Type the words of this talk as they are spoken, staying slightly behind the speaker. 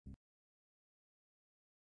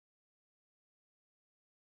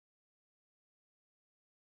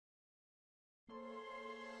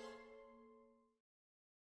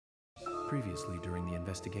previously during the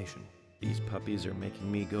investigation. These puppies are making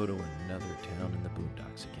me go to another town in the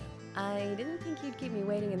boondocks again. I didn't think you'd keep me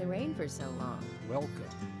waiting in the rain for so long. Welcome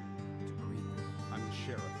to Greenwood. I'm the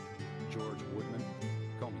sheriff, George Woodman.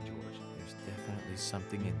 Call me George. There's definitely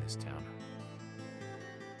something in this town.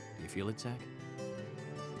 Do you feel it, Zach?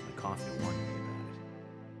 My coffee warned me about it.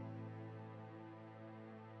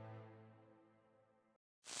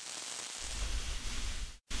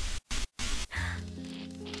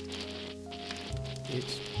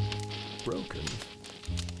 It's broken.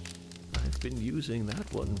 I've been using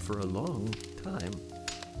that one for a long time.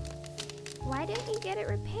 Why didn't you get it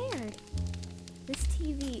repaired? This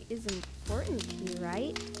TV is important to you,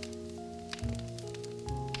 right?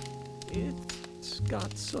 It's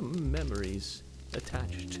got some memories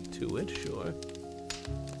attached to it, sure.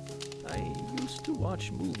 I used to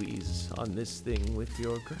watch movies on this thing with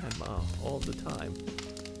your grandma all the time.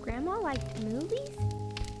 Grandma liked movies?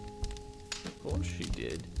 Of course she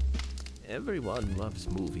did. Everyone loves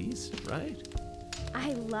movies, right?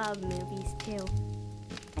 I love movies too.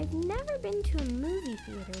 I've never been to a movie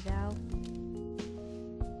theater though.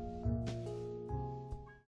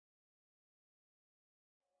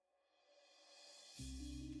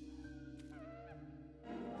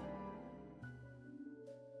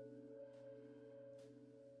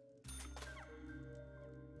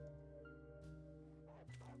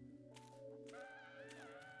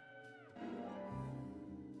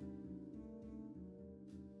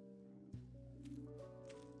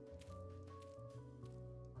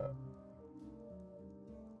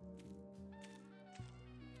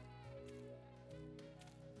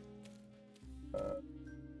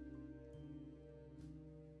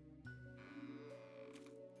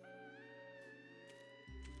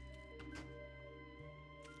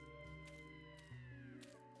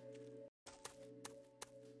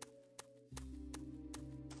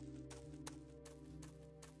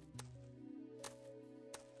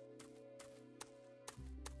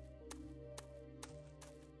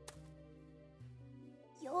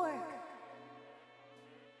 York!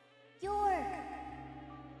 York!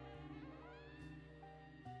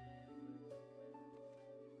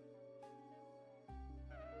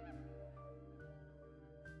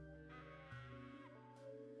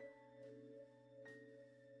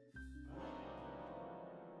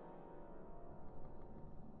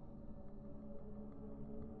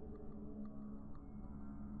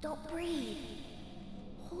 Don't breathe.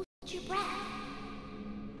 Hold your breath.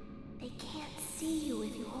 They can't see you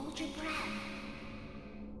if you hold your breath.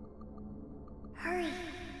 Hurry.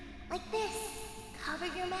 Like this. Cover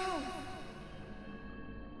your mouth.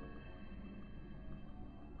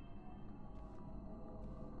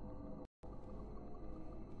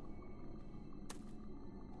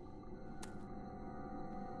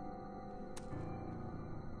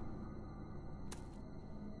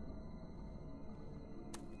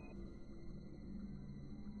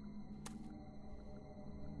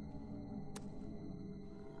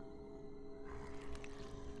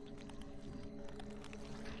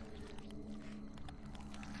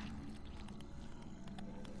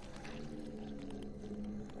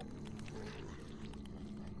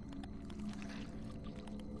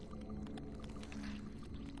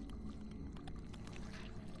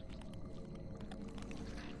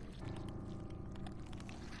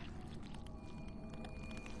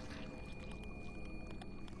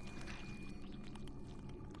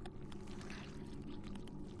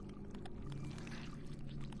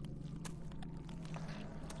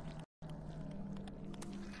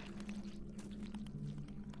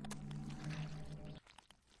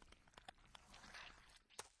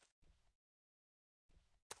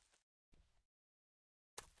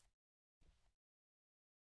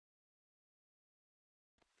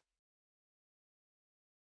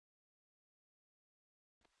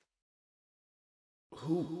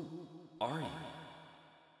 Who are you?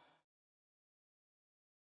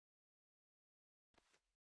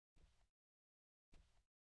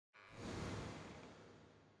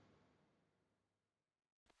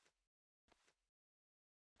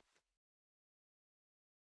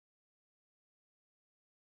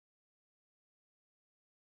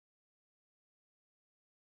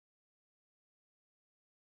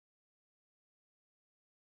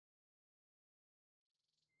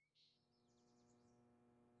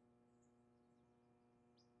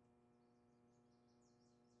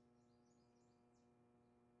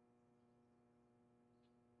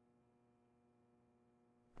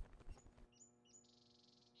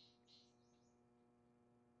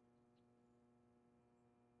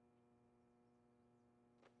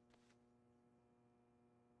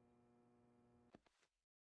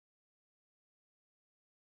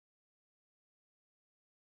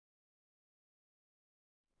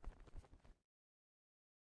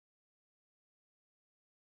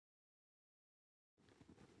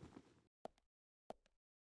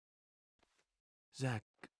 Zach,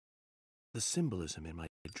 the symbolism in my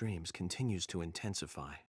dreams continues to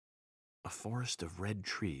intensify. A forest of red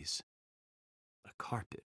trees, a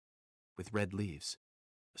carpet with red leaves,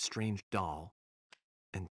 a strange doll,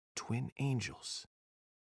 and twin angels.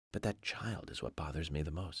 But that child is what bothers me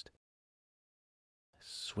the most. I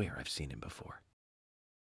swear I've seen him before.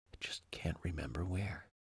 I just can't remember where.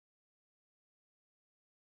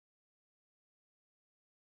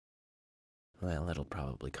 Well, it'll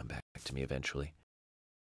probably come back to me eventually.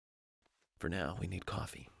 For now, we need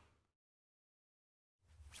coffee.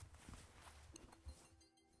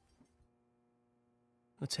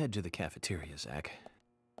 Let's head to the cafeteria, Zach.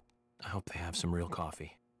 I hope they have some real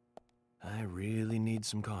coffee. I really need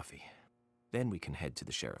some coffee. Then we can head to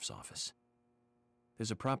the sheriff's office. There's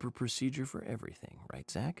a proper procedure for everything, right,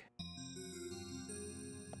 Zach?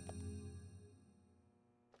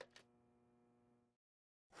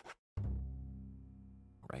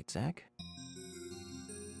 Right, Zach?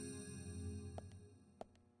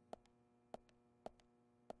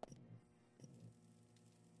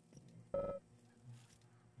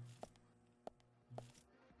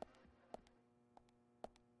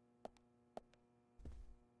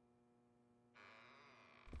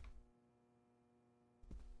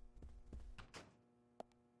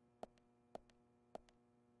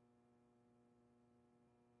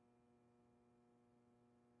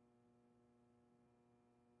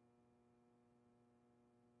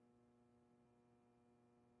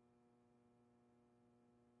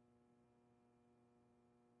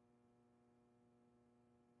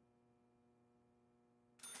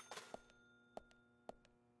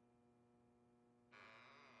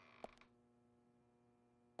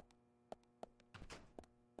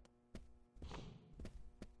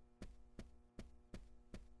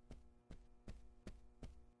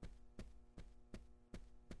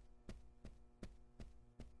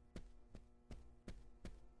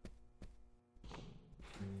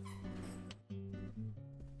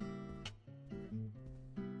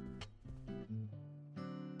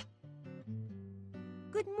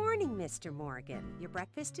 Good morning, Mr. Morgan. Your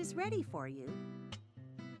breakfast is ready for you.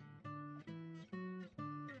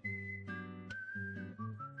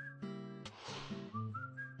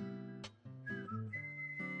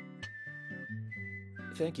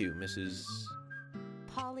 Thank you, Mrs.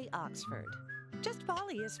 Polly Oxford. Just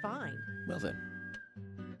Polly is fine. Well then.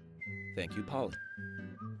 Thank you, Polly.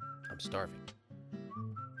 I'm starving.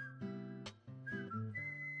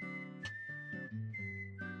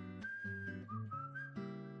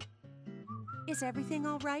 Is everything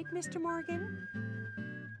all right, Mr. Morgan?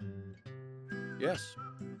 Yes,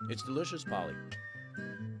 it's delicious, Polly.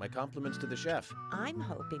 My compliments to the chef. I'm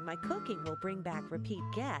hoping my cooking will bring back repeat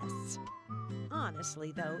guests.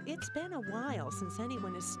 Honestly, though, it's been a while since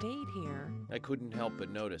anyone has stayed here. I couldn't help but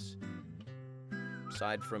notice.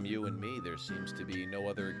 Aside from you and me, there seems to be no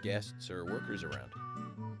other guests or workers around.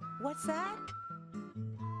 What's that?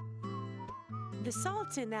 The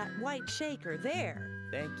salt's in that white shaker there.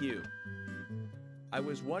 Thank you. I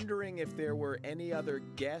was wondering if there were any other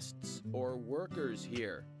guests or workers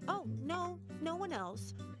here. Oh, no one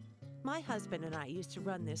else. My husband and I used to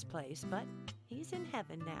run this place, but he's in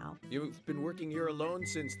heaven now. You've been working here alone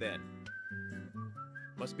since then.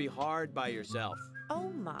 Must be hard by yourself. Oh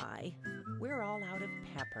my, we're all out of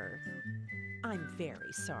pepper. I'm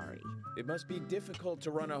very sorry. It must be difficult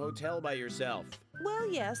to run a hotel by yourself. Well,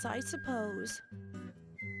 yes, I suppose.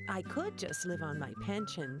 I could just live on my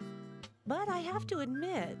pension. But I have to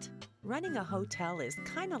admit, running a hotel is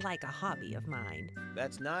kind of like a hobby of mine.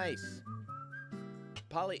 That's nice.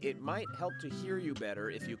 Polly, it might help to hear you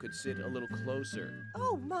better if you could sit a little closer.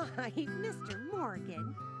 Oh my, Mr.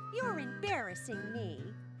 Morgan, you're embarrassing me.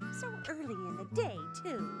 So early in the day,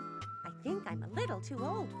 too. I think I'm a little too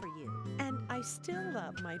old for you. And I still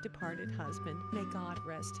love my departed husband. May God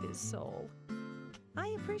rest his soul. I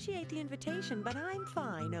appreciate the invitation, but I'm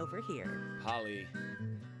fine over here. Polly,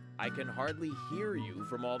 I can hardly hear you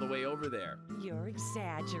from all the way over there. You're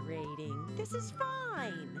exaggerating. This is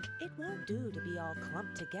fine. It won't do to be all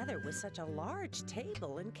clumped together with such a large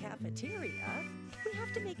table and cafeteria. We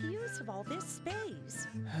have to make use of all this space.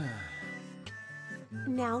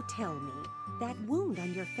 Now tell me, that wound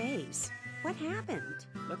on your face, what happened?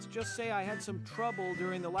 Let's just say I had some trouble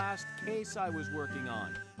during the last case I was working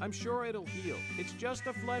on. I'm sure it'll heal. It's just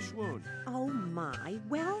a flesh wound. Oh my,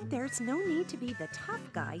 well, there's no need to be the tough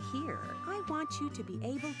guy here. I want you to be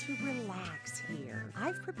able to relax here.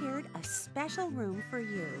 I've prepared a special room for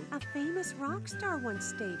you. A famous rock star once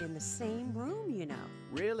stayed in the same room, you know.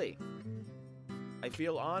 Really? I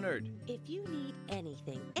feel honored. If you need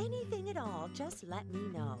anything at all, just let me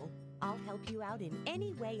know. I'll help you out in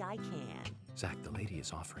any way I can. Zach, the lady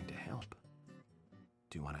is offering to help.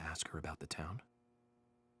 Do you want to ask her about the town?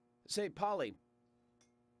 Say, Polly,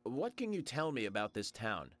 what can you tell me about this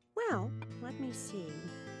town? Well, let me see.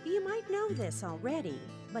 You might know this already,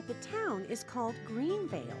 but the town is called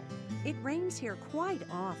Greenvale. It rains here quite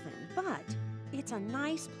often, but it's a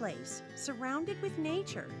nice place, surrounded with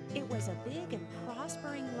nature. It was a big and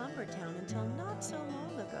prospering lumber town until not so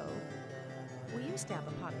long ago. We used to have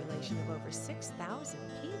a population of over 6,000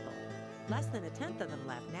 people. Less than a tenth of them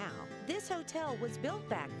left now. This hotel was built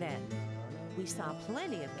back then. We saw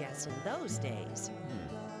plenty of guests in those days.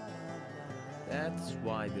 That's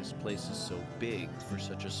why this place is so big for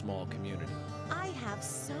such a small community. I have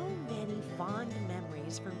so many fond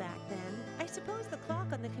memories from back then. I suppose the clock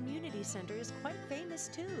on the community center is quite famous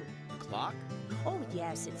too. The clock? Oh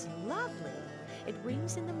yes, it's lovely. It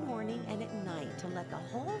rings in the morning and at night to let the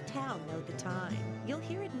whole town know the time. You'll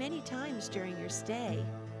hear it many times during your stay.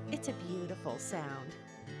 It's a beautiful sound.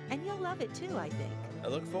 And you'll love it too, I think. I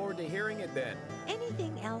look forward to hearing it then.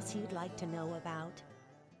 Anything else you'd like to know about?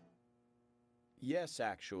 Yes,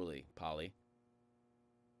 actually, Polly.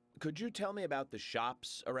 Could you tell me about the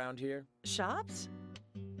shops around here? Shops?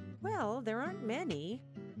 Well, there aren't many.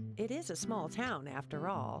 It is a small town, after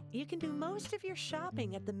all. You can do most of your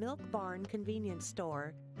shopping at the Milk Barn convenience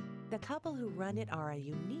store. The couple who run it are a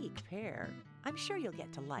unique pair. I'm sure you'll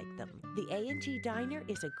get to like them. The A&G Diner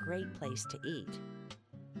is a great place to eat.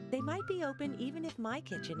 They might be open even if my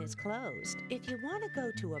kitchen is closed. If you want to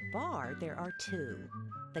go to a bar, there are two.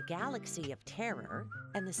 The Galaxy of Terror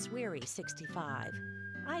and the Sweary 65.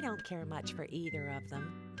 I don't care much for either of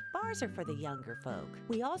them. Bars are for the younger folk.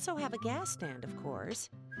 We also have a gas stand, of course,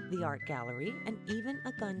 the art gallery, and even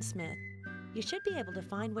a gunsmith. You should be able to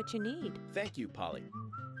find what you need. Thank you, Polly.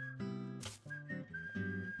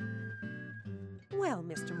 Well,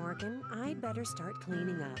 Mr. Morgan, I'd better start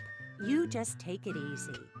cleaning up. You just take it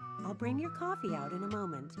easy. I'll bring your coffee out in a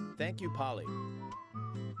moment. Thank you, Polly.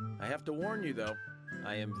 I have to warn you, though,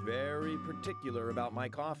 I am very particular about my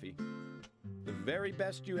coffee. The very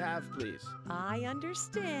best you have, please. I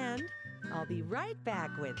understand. I'll be right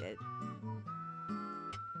back with it.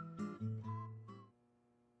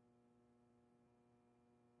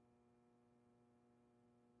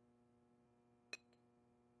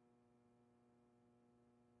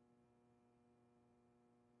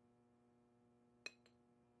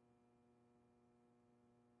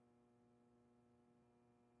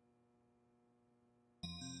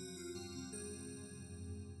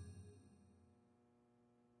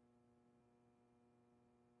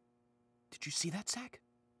 Did you see that, Zach?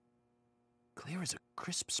 Clear as a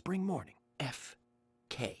crisp spring morning.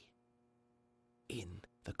 F.K. in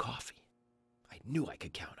the coffee. I knew I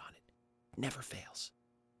could count on it. Never fails.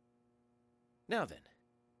 Now then,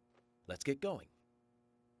 let's get going.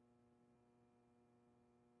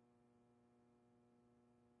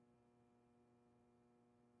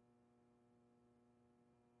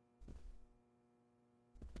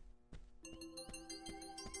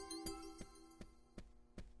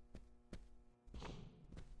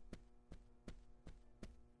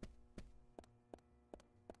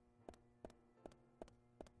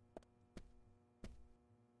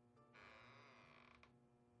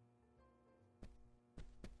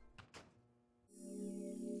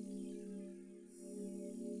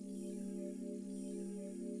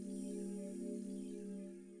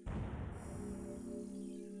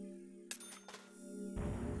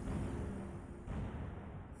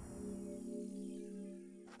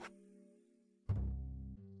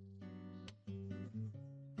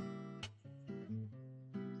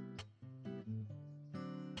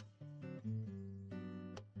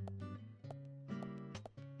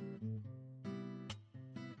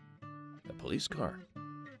 A police car.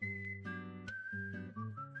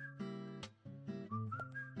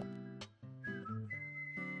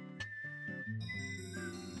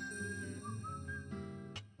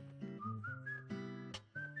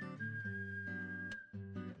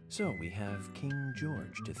 So we have King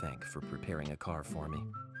George to thank for preparing a car for me.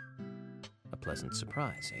 A pleasant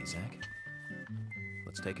surprise, eh, Zach?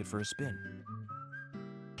 Let's take it for a spin.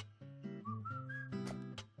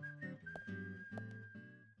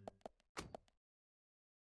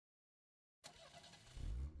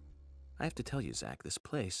 I have to tell you, Zach, this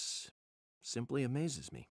place simply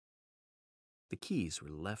amazes me. The keys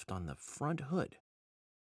were left on the front hood,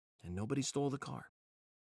 and nobody stole the car.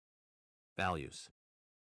 Values.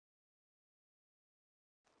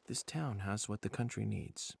 This town has what the country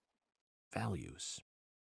needs. Values.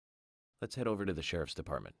 Let's head over to the sheriff's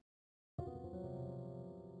department.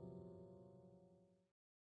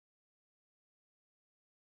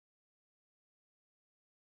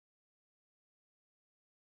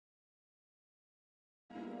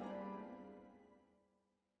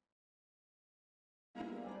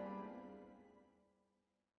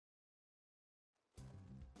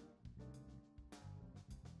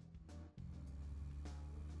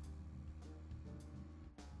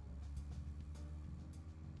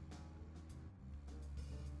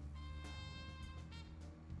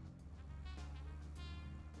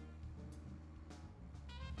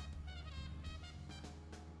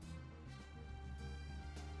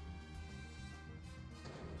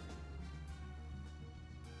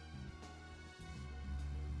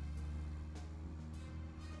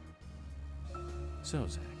 So,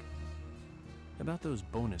 Zach, about those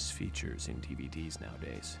bonus features in DVDs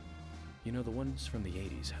nowadays. You know, the ones from the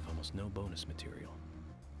 80s have almost no bonus material.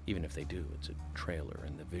 Even if they do, it's a trailer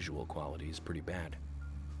and the visual quality is pretty bad.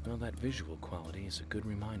 Well, that visual quality is a good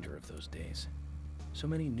reminder of those days. So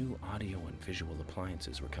many new audio and visual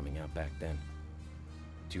appliances were coming out back then.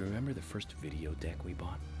 Do you remember the first video deck we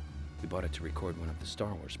bought? We bought it to record one of the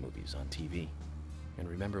Star Wars movies on TV. And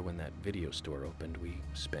remember when that video store opened, we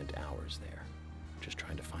spent hours there, just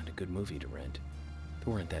trying to find a good movie to rent.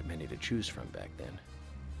 There weren't that many to choose from back then.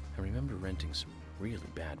 I remember renting some really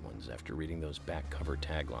bad ones after reading those back cover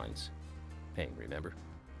taglines. Hey, remember?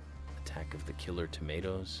 Attack of the Killer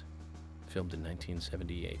Tomatoes? Filmed in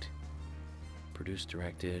 1978. Produced,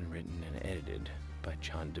 directed, written, and edited by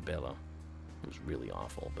John DeBello. It was really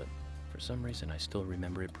awful, but for some reason I still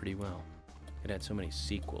remember it pretty well. It had so many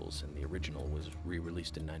sequels, and the original was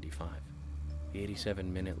re-released in '95. The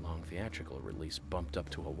 87-minute-long theatrical release bumped up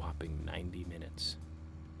to a whopping 90 minutes.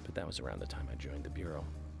 But that was around the time I joined the Bureau.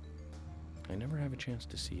 I never have a chance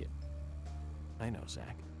to see it. I know,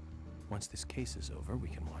 Zach. Once this case is over, we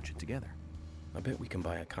can watch it together. I bet we can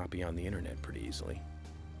buy a copy on the internet pretty easily.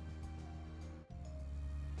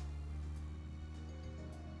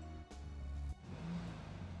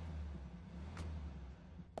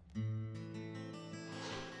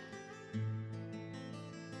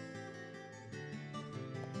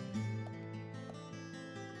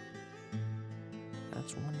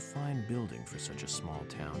 That's one fine building for such a small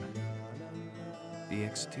town. The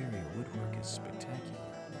exterior woodwork is spectacular.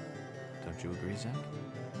 Don't you agree, Zach?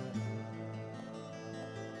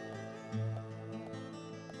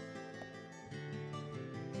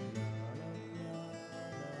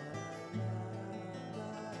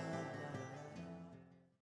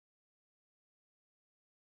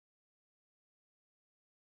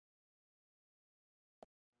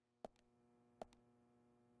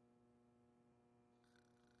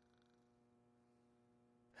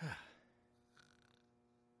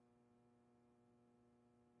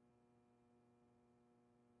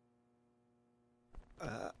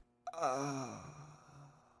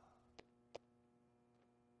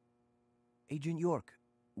 Agent York,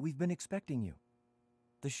 we've been expecting you.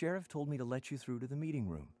 The sheriff told me to let you through to the meeting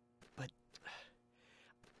room. But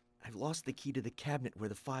I've lost the key to the cabinet where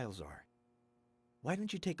the files are. Why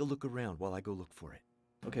don't you take a look around while I go look for it?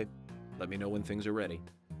 Okay, let me know when things are ready.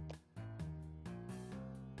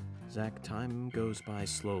 Zach, time goes by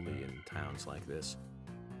slowly in towns like this.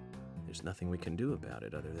 There's nothing we can do about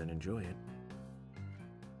it other than enjoy it.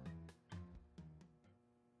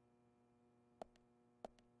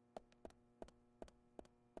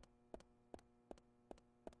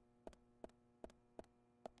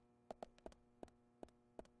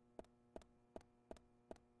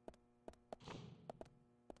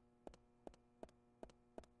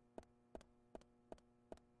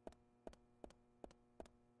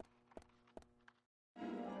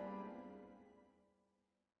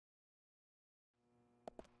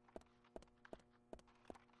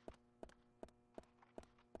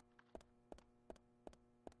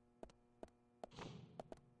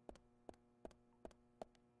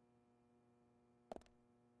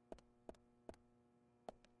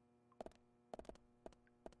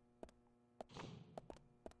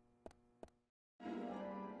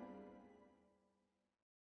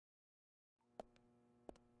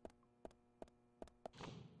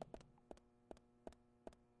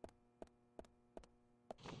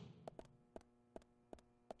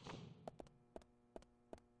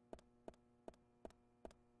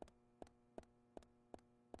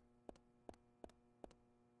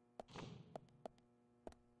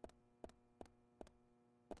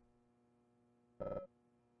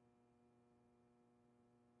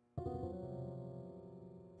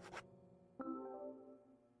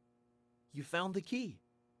 You found the key.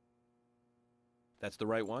 That's the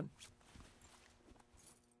right one?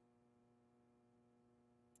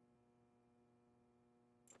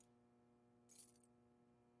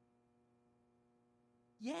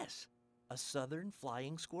 Yes, a southern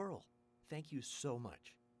flying squirrel. Thank you so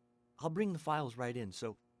much. I'll bring the files right in,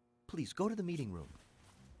 so please go to the meeting room.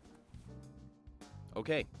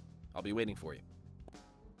 Okay, I'll be waiting for you.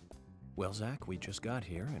 Well, Zach, we just got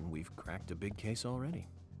here and we've cracked a big case already.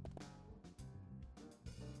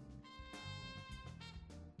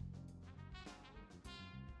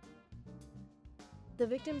 The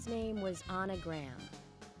victim's name was Anna Graham.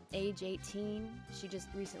 Age 18, she just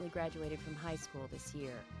recently graduated from high school this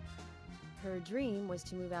year. Her dream was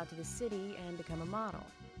to move out to the city and become a model.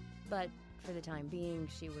 But for the time being,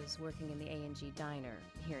 she was working in the A&G diner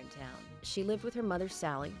here in town. She lived with her mother,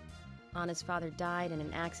 Sally, Anna's father died in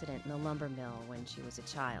an accident in the lumber mill when she was a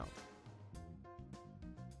child.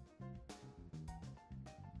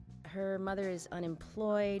 Her mother is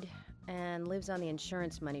unemployed and lives on the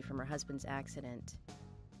insurance money from her husband's accident.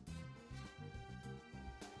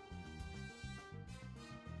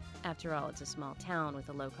 After all, it's a small town with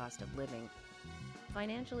a low cost of living.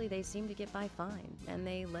 Financially, they seem to get by fine, and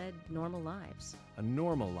they led normal lives. A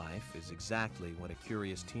normal life is exactly what a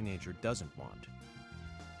curious teenager doesn't want.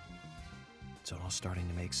 It's all starting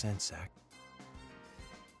to make sense, Zach.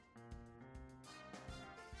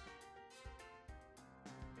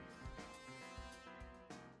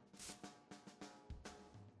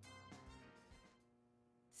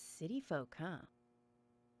 City folk, huh?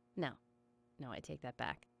 No, I take that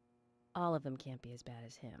back. All of them can't be as bad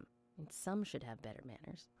as him, and some should have better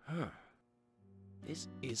manners. Huh. This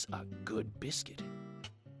is a good biscuit.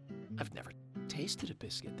 I've never tasted a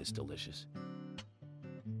biscuit this delicious.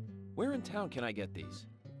 Where in town can I get these?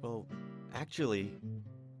 Well, actually,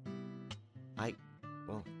 I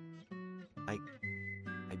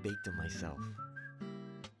baked them myself.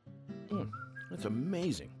 That's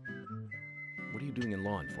amazing. What are you doing in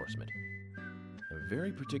law enforcement? I'm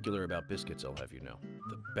very particular about biscuits, I'll have you know.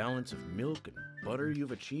 The balance of milk and butter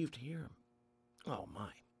you've achieved here. Oh, my.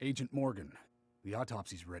 Agent Morgan, the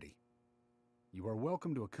autopsy's ready. You are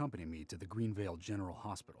welcome to accompany me to the Greenvale General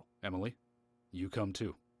Hospital. Emily, you come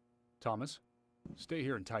too. Thomas, stay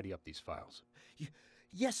here and tidy up these files.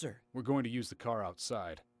 Yes, sir. We're going to use the car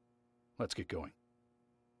outside. Let's get going.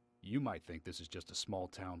 You might think this is just a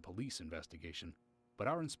small-town police investigation, but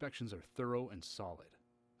our inspections are thorough and solid.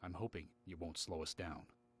 I'm hoping you won't slow us down.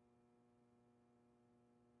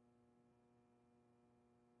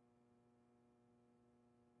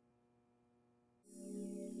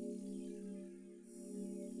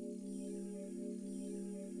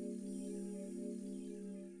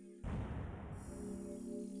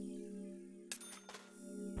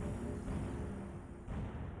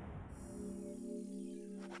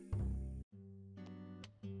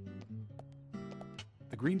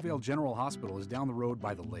 The Greenvale General Hospital is down the road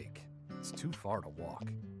by the lake. It's too far to walk.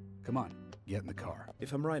 Come on, get in the car.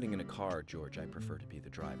 If I'm riding in a car, George, I prefer to be the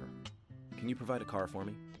driver. Can you provide a car for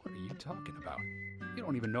me? What are you talking about? You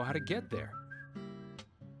don't even know how to get there.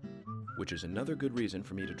 Which is another good reason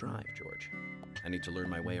for me to drive, George. I need to learn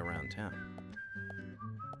my way around town.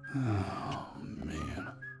 Oh,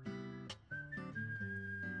 man.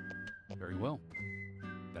 Very well.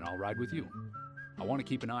 Then I'll ride with you. I want to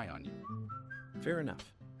keep an eye on you. Fair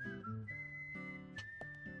enough.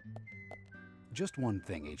 Just one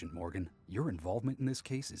thing, Agent Morgan. Your involvement in this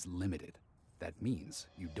case is limited. That means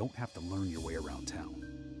you don't have to learn your way around town.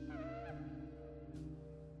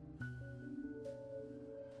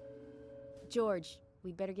 George,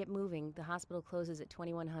 we'd better get moving. The hospital closes at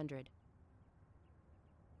 2100.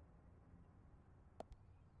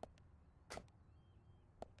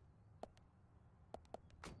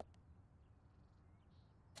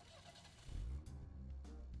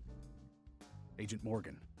 Agent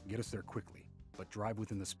Morgan, get us there quickly, but drive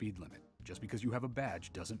within the speed limit. Just because you have a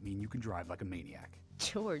badge doesn't mean you can drive like a maniac.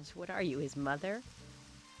 George, what are you, his mother?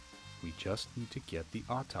 We just need to get the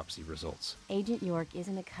autopsy results. Agent York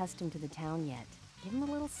isn't accustomed to the town yet. Give him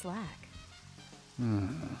a little slack.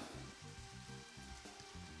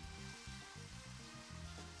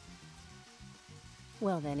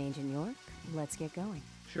 Well then, Agent York, let's get going.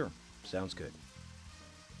 Sure, sounds good.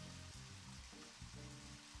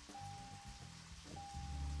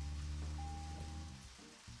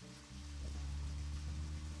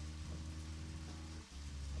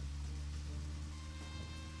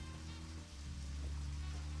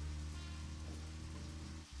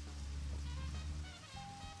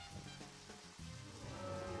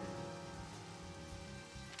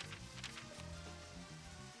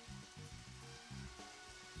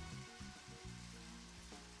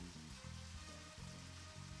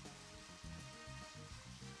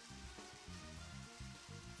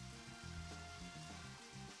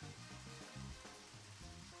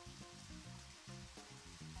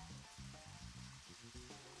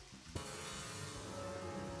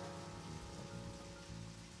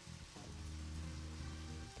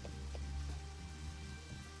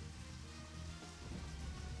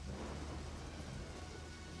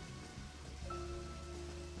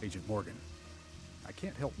 Agent Morgan, I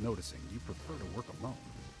can't help noticing you prefer to work alone.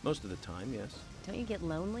 Most of the time, yes. Don't you get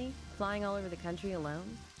lonely, flying all over the country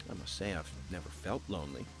alone? I must say I've never felt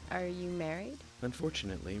lonely. Are you married?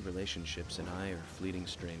 Unfortunately, relationships and I are fleeting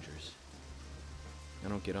strangers. I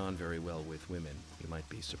don't get on very well with women, you might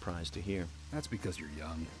be surprised to hear. That's because you're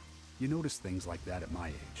young. You notice things like that at my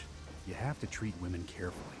age. You have to treat women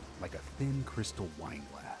carefully. like a thin crystal wine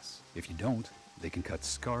glass. If you don't, they can cut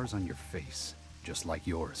scars on your face, just like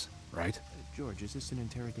yours, right? George, is this an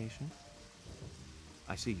interrogation?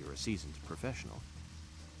 I see you're a seasoned professional.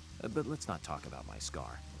 But let's not talk about my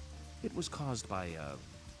scar. It was caused by a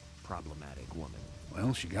problematic woman.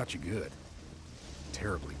 Well, she got you good.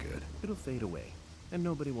 Terribly good. It'll fade away, and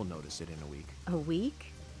nobody will notice it in a week. A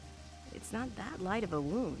week? It's not that light of a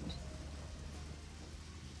wound.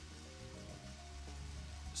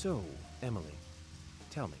 So, Emily,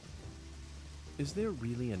 tell me, is there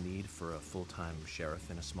really a need for a full-time sheriff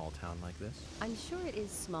in a small town like this? I'm sure it is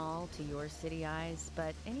small to your city eyes,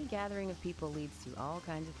 but any gathering of people leads to all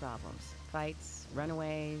kinds of problems. Fights,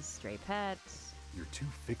 runaways, stray pets. You're too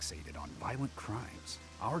fixated on violent crimes.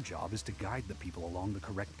 Our job is to guide the people along the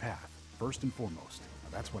correct path, first and foremost.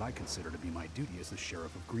 Now, that's what I consider to be my duty as the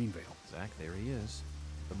sheriff of Greenvale. Zach, there he is.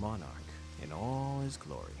 The monarch, in all his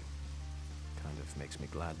glory. Kind of makes me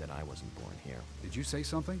glad that I wasn't born here. Did you say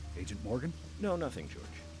something, Agent Morgan? No, nothing, George.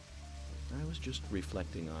 I was just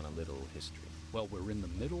reflecting on a little history. Well, we're in the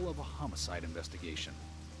middle of a homicide investigation.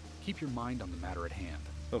 Keep your mind on the matter at hand.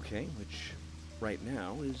 Okay, which right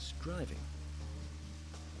now is driving.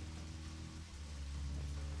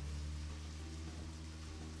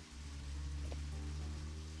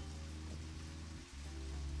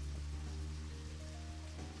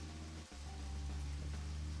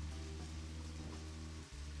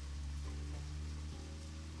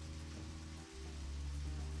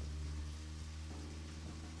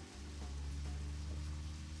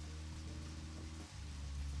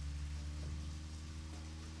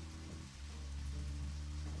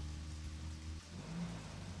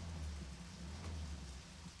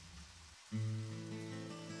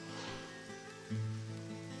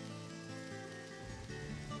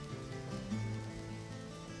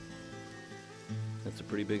 That's a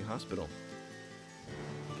pretty big hospital.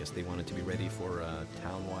 I guess they wanted to be ready for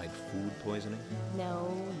town-wide food poisoning?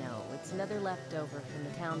 No, it's another leftover from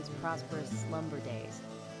the town's prosperous slumber days.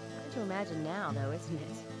 Hard to imagine now, though, isn't it?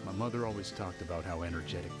 My mother always talked about how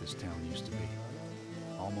energetic this town used to be.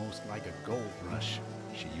 Almost like a gold rush,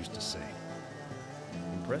 she used to say.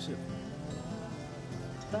 Impressive.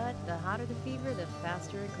 But the hotter the fever, the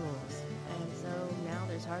faster it cools. And so now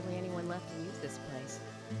there's hardly anyone left to use this place.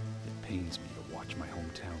 It pains me to watch my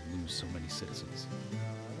hometown lose so many citizens.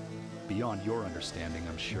 Beyond your understanding,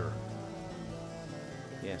 I'm sure.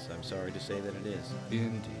 Yes, I'm sorry to say that it is.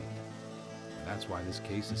 Indeed. That's why this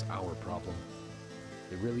case is our problem.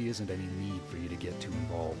 There really isn't any need for you to get too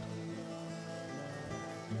involved.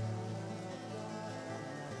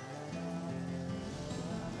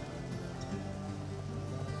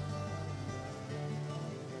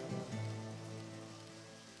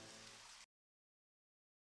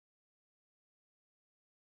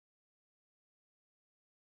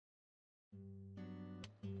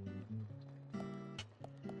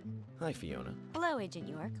 Hi, Fiona. Hello, Agent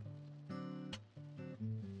York.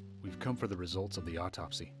 We've come for the results of the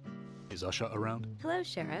autopsy. Is Usha around? Hello,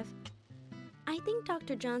 Sheriff. I think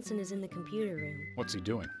Dr. Johnson is in the computer room. What's he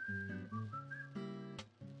doing?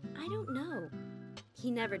 I don't know. He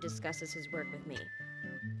never discusses his work with me.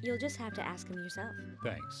 You'll just have to ask him yourself.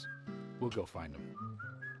 Thanks. We'll go find him.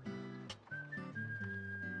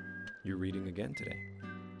 You're reading again today.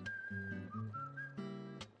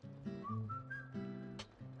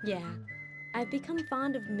 Yeah, I've become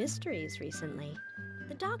fond of mysteries recently.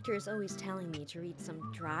 The doctor is always telling me to read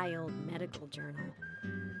some dry old medical journal.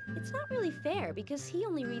 It's not really fair because he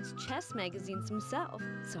only reads chess magazines himself,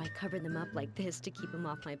 so I cover them up like this to keep him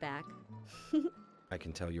off my back. I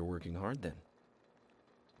can tell you're working hard then.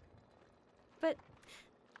 But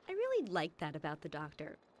I really like that about the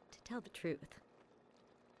doctor, to tell the truth.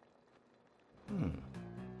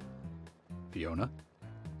 Fiona?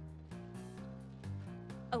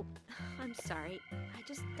 Oh, I'm sorry. I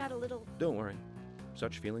just got a little... Don't worry.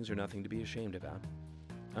 Such feelings are nothing to be ashamed about.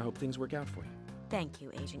 I hope things work out for you. Thank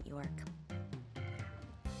you, Agent York.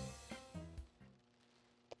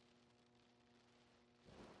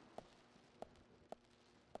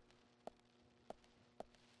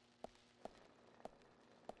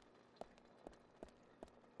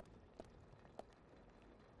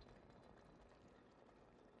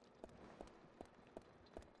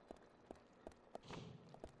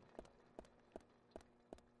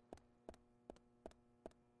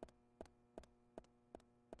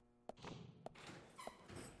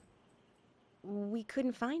 We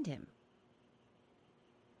couldn't find him.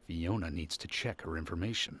 Fiona needs to check her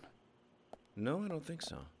information. No, I don't think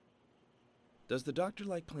so. Does the doctor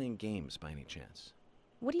like playing games by any chance?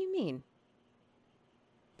 What do you mean?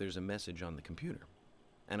 There's a message on the computer,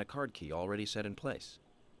 and a card key already set in place.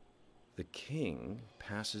 The king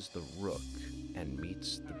passes the rook and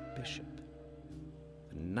meets the bishop.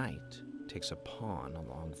 The knight takes a pawn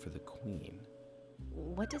along for the queen.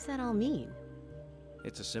 What does that all mean?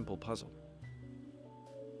 It's a simple puzzle.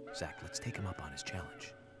 Zach, let's take him up on his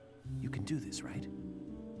challenge. You can do this, right?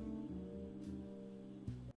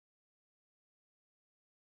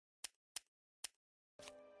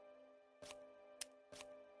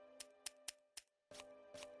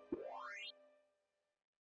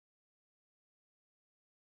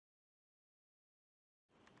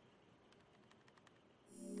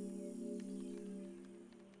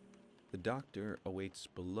 The doctor awaits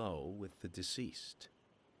below with the deceased.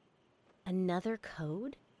 Another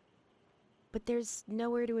code? But there's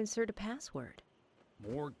nowhere to insert a password.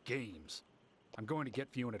 More games. I'm going to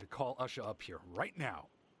get Fiona to call Usha up here right now.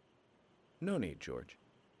 No need, George.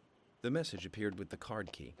 The message appeared with the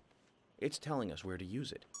card key. It's telling us where to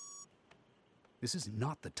use it. This is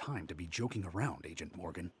not the time to be joking around, Agent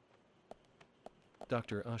Morgan.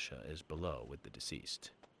 Dr. Usha is below with the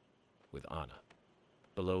deceased. With Anna.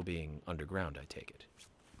 Below being underground, I take it.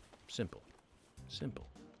 Simple. Simple.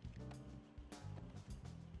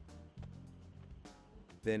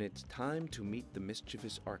 Then it's time to meet the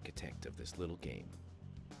mischievous architect of this little game.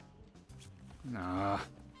 Nah.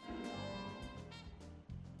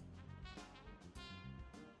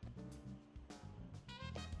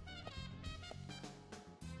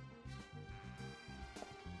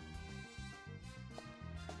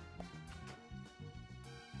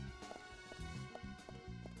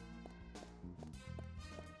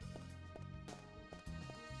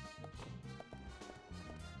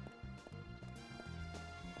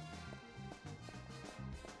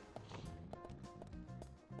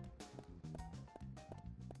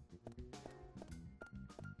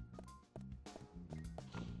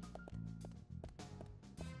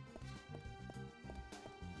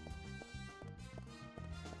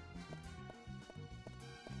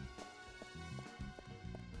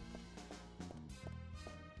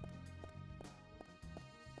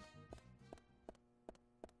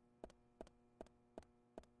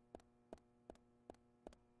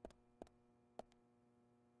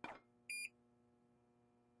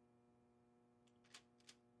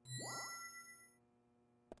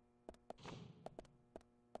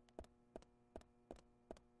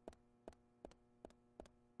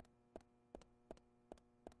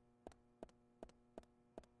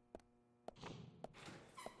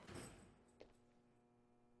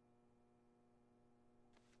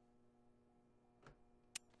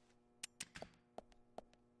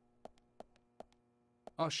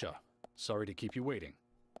 Usha, sorry to keep you waiting.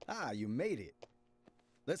 Ah, you made it.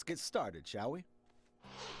 Let's get started, shall we?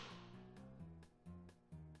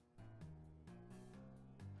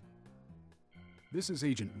 This is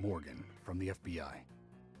Agent Morgan from the FBI.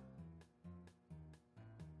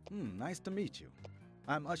 Nice to meet you.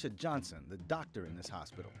 I'm Usha Johnson, the doctor in this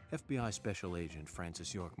hospital. FBI Special Agent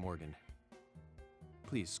Francis York Morgan.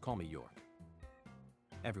 Please call me York.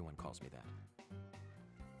 Everyone calls me that.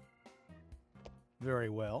 Very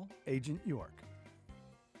well, Agent York.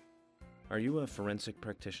 Are you a forensic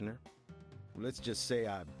practitioner? Let's just say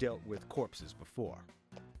I've dealt with corpses before.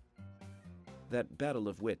 That battle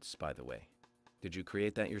of wits, by the way. Did you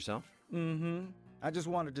create that yourself? Mm-hmm. I just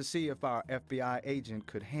wanted to see if our FBI agent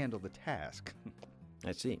could handle the task.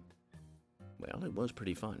 I see. Well, it was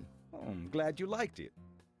pretty fun. Oh, I'm glad you liked it.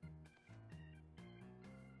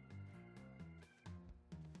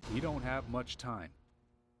 We don't have much time.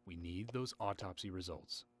 We need those autopsy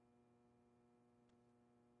results.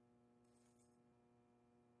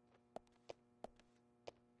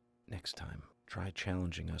 Next time, try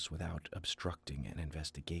challenging us without obstructing an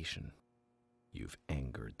investigation. You've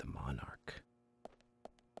angered the monarch.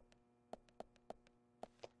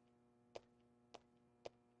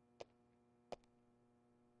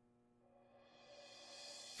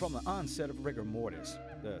 From the onset of rigor mortis,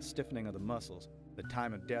 the stiffening of the muscles, the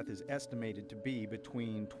time of death is estimated to be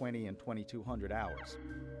between 20 and 2200 hours.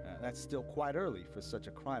 That's still quite early for such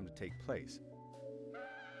a crime to take place.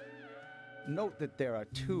 Note that there are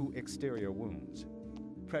 2 exterior wounds,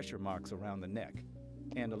 pressure marks around the neck,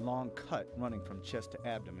 and a long cut running from chest to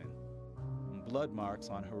abdomen. Blood marks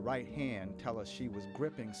on her right hand tell us she was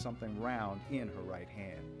gripping something round in her right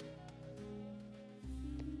hand.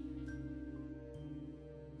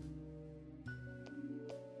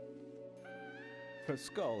 Her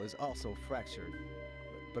skull is also fractured,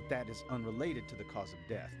 but that is unrelated to the cause of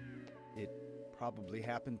death. It probably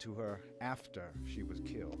happened to her after she was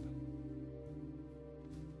killed.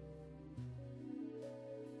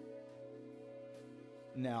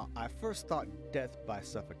 Now, I first thought death by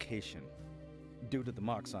suffocation, due to the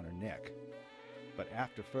marks on her neck. But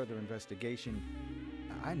after further investigation,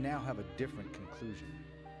 I now have a different conclusion.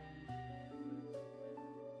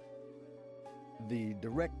 The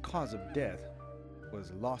direct cause of death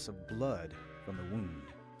was loss of blood from the wound.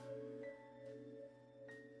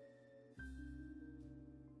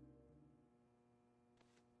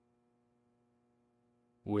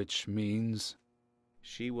 Which means?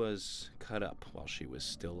 She was cut up while she was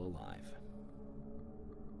still alive.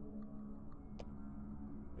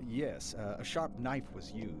 Yes, a sharp knife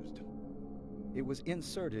was used. It was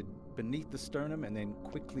inserted beneath the sternum and then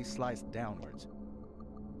quickly sliced downwards.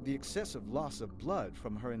 The excessive loss of blood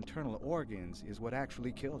from her internal organs is what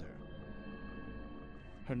actually killed her.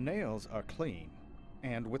 Her nails are clean,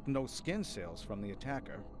 and with no skin cells from the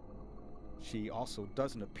attacker. She also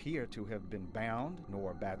doesn't appear to have been bound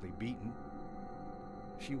nor badly beaten.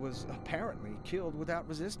 She was apparently killed without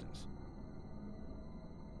resistance.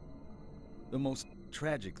 The most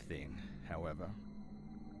tragic thing, however,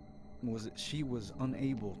 was that she was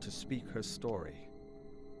unable to speak her story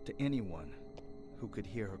to anyone who could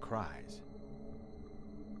hear her cries.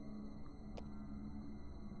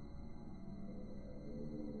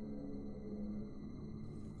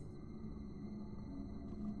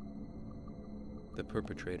 The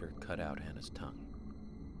perpetrator cut out Anna's tongue.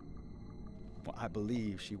 Well, I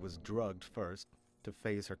believe she was drugged first to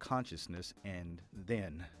phase her consciousness, and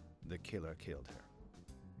then the killer killed her.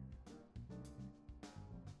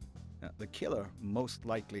 Now, the killer most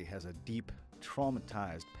likely has a deep,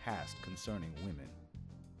 traumatized past concerning women.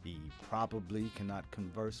 He probably cannot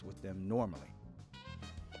converse with them normally.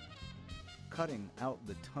 Cutting out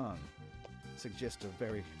the tongue suggests a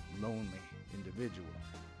very lonely individual.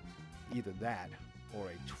 Either that or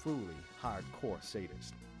a truly hardcore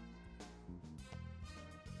sadist.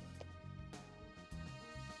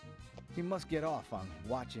 He must get off on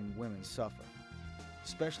watching women suffer,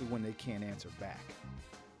 especially when they can't answer back.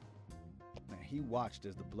 Now, he watched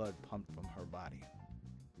as the blood pumped from her body,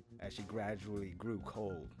 as she gradually grew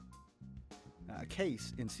cold. A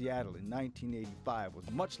case in Seattle in 1985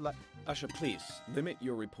 was much like... Usha, please, limit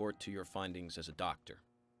your report to your findings as a doctor.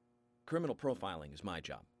 Criminal profiling is my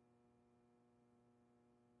job.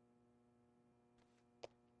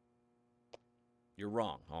 You're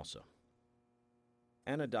wrong, also.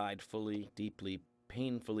 Anna died fully, deeply,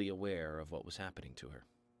 painfully aware of what was happening to her.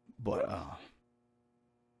 But,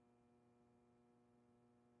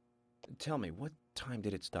 Tell me, what time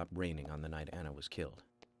did it stop raining on the night Anna was killed?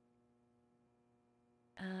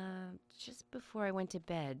 Just before I went to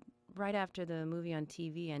bed, right after the movie on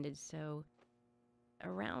TV ended, so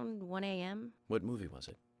around 1 a.m. What movie was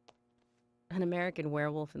it? An American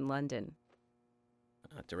Werewolf in London.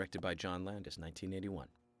 Directed by John Landis, 1981.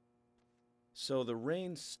 So the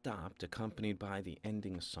rain stopped, accompanied by the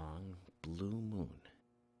ending song, Blue Moon.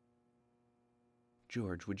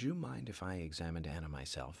 George, would you mind if I examined Anna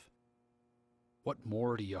myself? What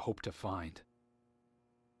more do you hope to find?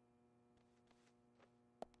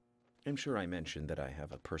 I'm sure I mentioned that I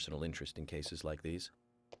have a personal interest in cases like these.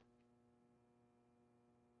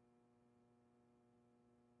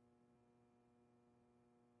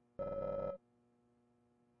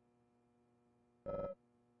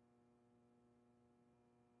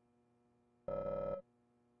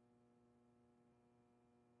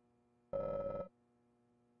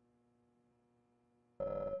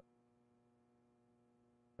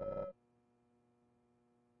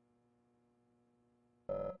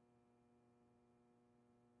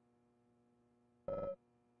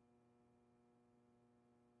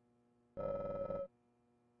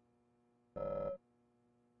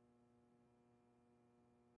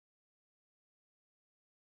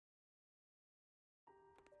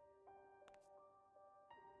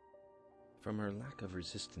 From her lack of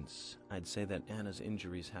resistance, I'd say that Anna's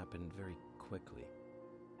injuries happened very quickly.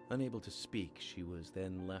 Unable to speak, she was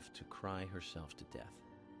then left to cry herself to death.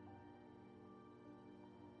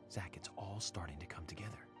 Zach, it's all starting to come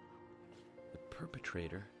together. The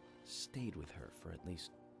perpetrator stayed with her for at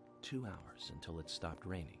least 2 hours until it stopped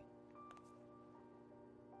raining.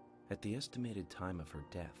 At the estimated time of her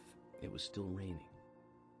death, it was still raining,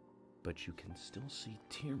 but you can still see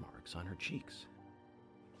tear marks on her cheeks.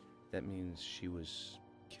 That means she was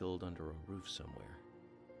killed under a roof somewhere.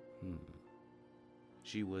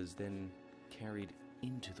 She was then carried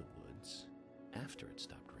into the woods after it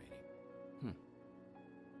stopped raining.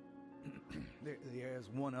 There's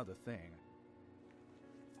one other thing.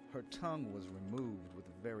 Her tongue was removed with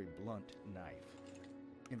a very blunt knife.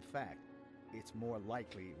 In fact, it's more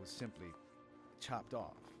likely it was simply chopped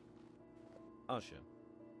off. Usha,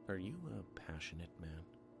 are you a passionate man?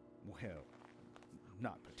 Well,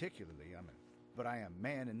 not particularly. I'm an but I am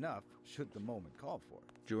man enough should the moment call for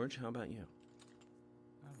it. George, how about you?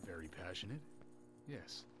 I'm very passionate,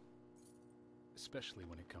 yes. Especially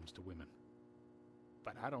when it comes to women.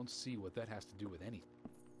 But I don't see what that has to do with anything.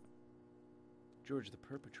 George, the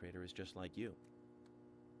perpetrator is just like you.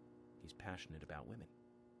 He's passionate about women.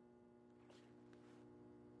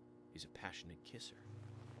 He's a passionate kisser.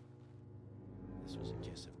 This was a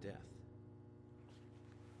kiss of death.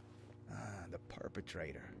 Ah, the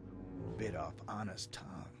perpetrator. Bit off Anna's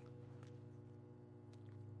tongue.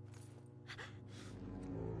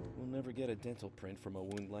 We'll never get a dental print from a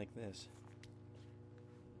wound like this.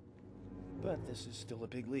 But this is still a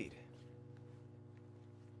big lead.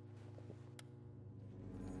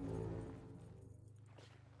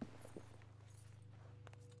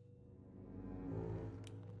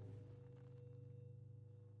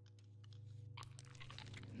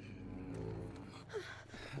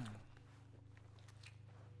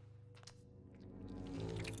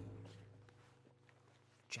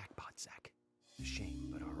 Jackpot, Zach. A shame,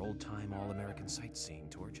 but our old-time all-American sightseeing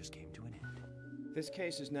tour just came to an end. This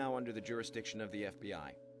case is now under the jurisdiction of the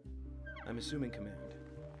FBI. I'm assuming command.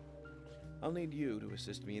 I'll need you to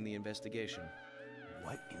assist me in the investigation.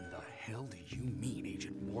 What in the hell do you mean,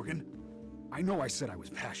 Agent Morgan? I know I said I was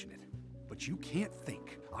passionate, but you can't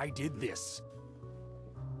think I did this.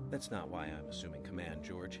 That's not why I'm assuming command,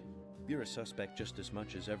 George. You're a suspect just as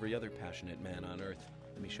much as every other passionate man on Earth.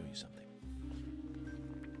 Let me show you something.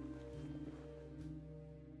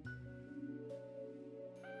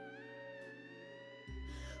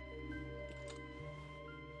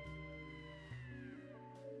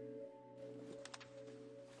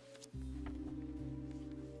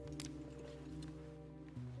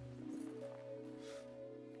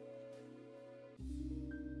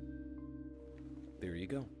 There you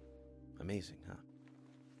go. Amazing, huh?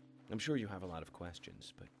 I'm sure you have a lot of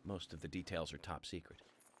questions, but most of the details are top secret.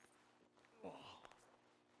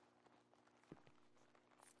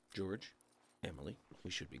 George, Emily,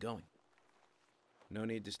 we should be going. No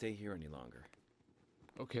need to stay here any longer.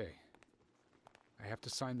 Okay. I have to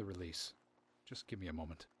sign the release. Just give me a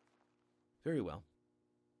moment. Very well.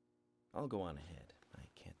 I'll go on ahead. I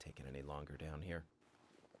can't take it any longer down here.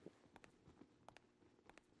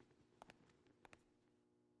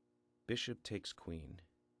 Bishop takes queen.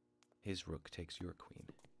 His rook takes your queen.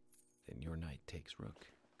 Then your knight takes rook.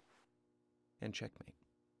 And checkmate.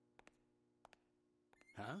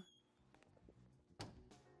 Huh?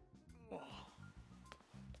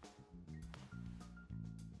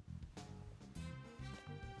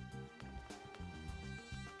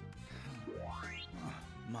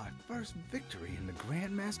 My first victory in the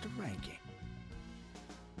Grandmaster ranking.